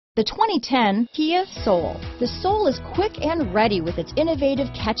The 2010 Kia Soul. The Soul is quick and ready with its innovative,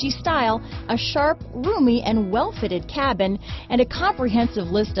 catchy style, a sharp, roomy, and well-fitted cabin, and a comprehensive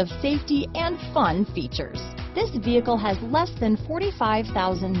list of safety and fun features. This vehicle has less than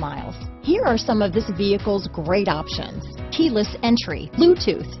 45,000 miles. Here are some of this vehicle's great options: keyless entry,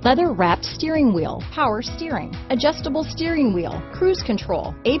 Bluetooth, leather-wrapped steering wheel, power steering, adjustable steering wheel, cruise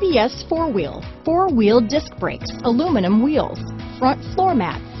control, ABS four-wheel disc brakes, aluminum wheels, front floor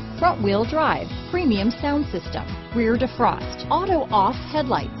mats, front-wheel drive, premium sound system, rear defrost, auto-off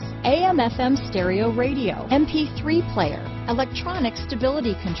headlights, AM/FM stereo radio, MP3 player, electronic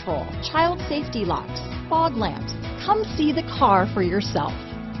stability control, child safety locks, fog lamps. Come see the car for yourself.